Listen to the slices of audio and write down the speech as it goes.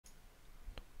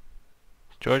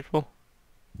Georgeville?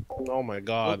 Oh my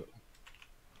god.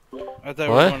 I thought we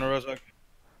were What? going to Roswell.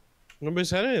 Nobody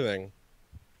said anything.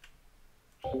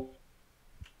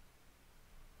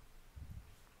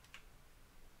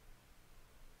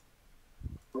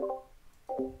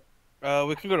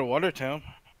 We can go to Watertown.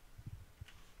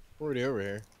 We're already over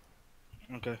here.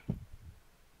 Okay.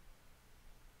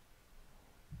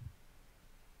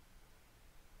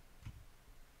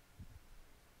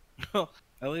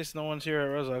 At least no one's here at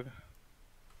Roswell.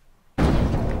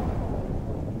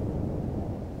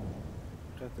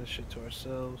 Got this shit to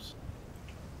ourselves.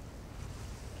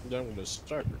 Then we'll just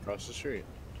start across the street.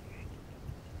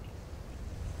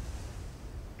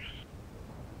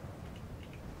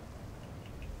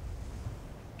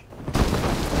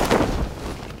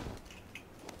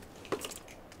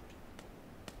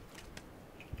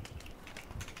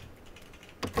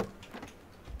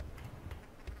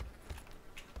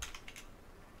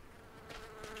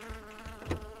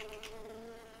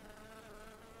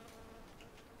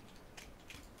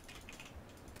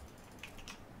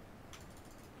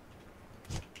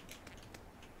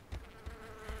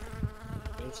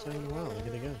 I'm staying a while. I'm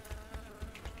gonna go.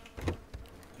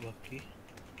 Lucky.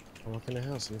 I walk in the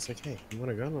house and it's like, hey, you want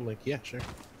a gun? I'm like, yeah, sure.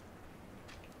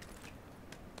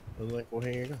 I'm like, well,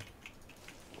 here you go.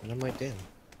 And I'm like, damn,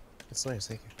 that's nice,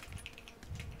 thank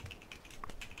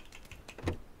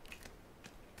you.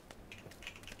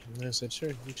 And I said, sure,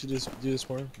 you should just do this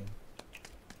more often.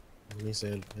 And he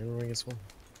said, everyone gets one.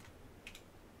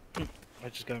 I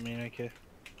just got me an AK.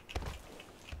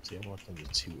 See, I walked into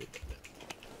 2 of them.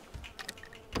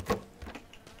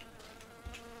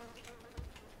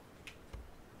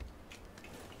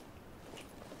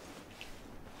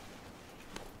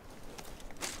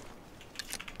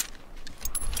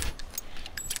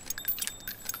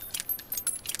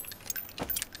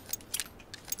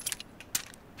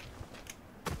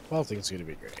 Well, I think it's gonna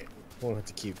be great. Won't have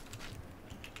to keep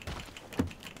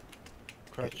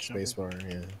Crouch spacebar,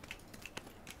 yeah.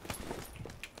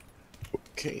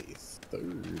 Okay,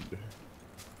 3rd.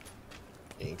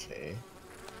 Okay.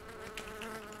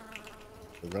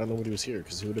 I don't know what he was here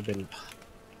because he would have been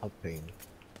helping.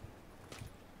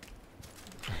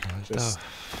 What Just the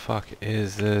fuck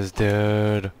is this,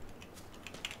 dude?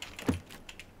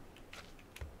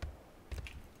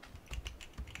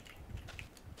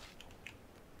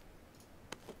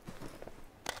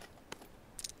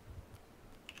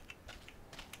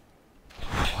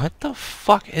 What the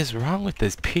fuck is wrong with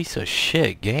this piece of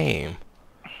shit game?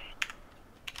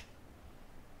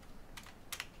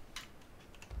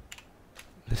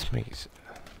 This makes...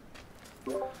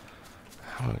 I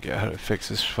don't get how to fix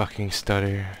this fucking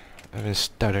stutter. I've been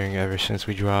stuttering ever since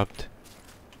we dropped.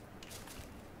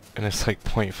 And it's like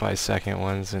 0.5 second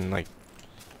ones and like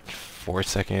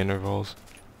 4-second intervals.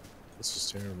 this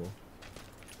is terrible.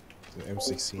 The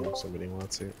M16 if somebody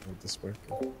wants it with this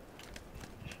working.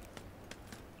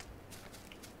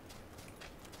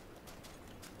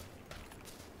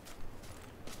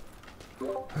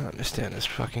 I don't understand this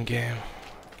fucking game.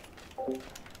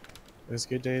 There's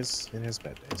good days and has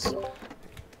bad days.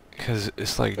 Cause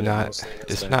it's like But not, mostly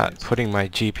it's bad not days. putting my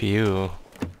GPU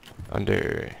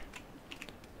under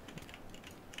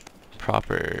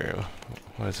proper,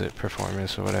 what is it,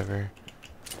 performance or whatever.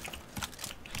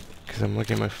 Cause I'm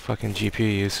looking at my fucking GPU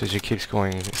usage, it keeps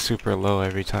going super low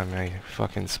every time I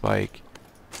fucking spike.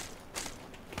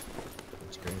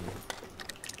 It's crazy.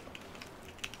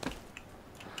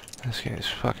 This game is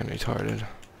fucking retarded.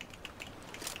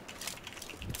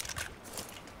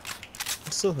 I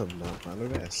still have not found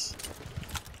a mess.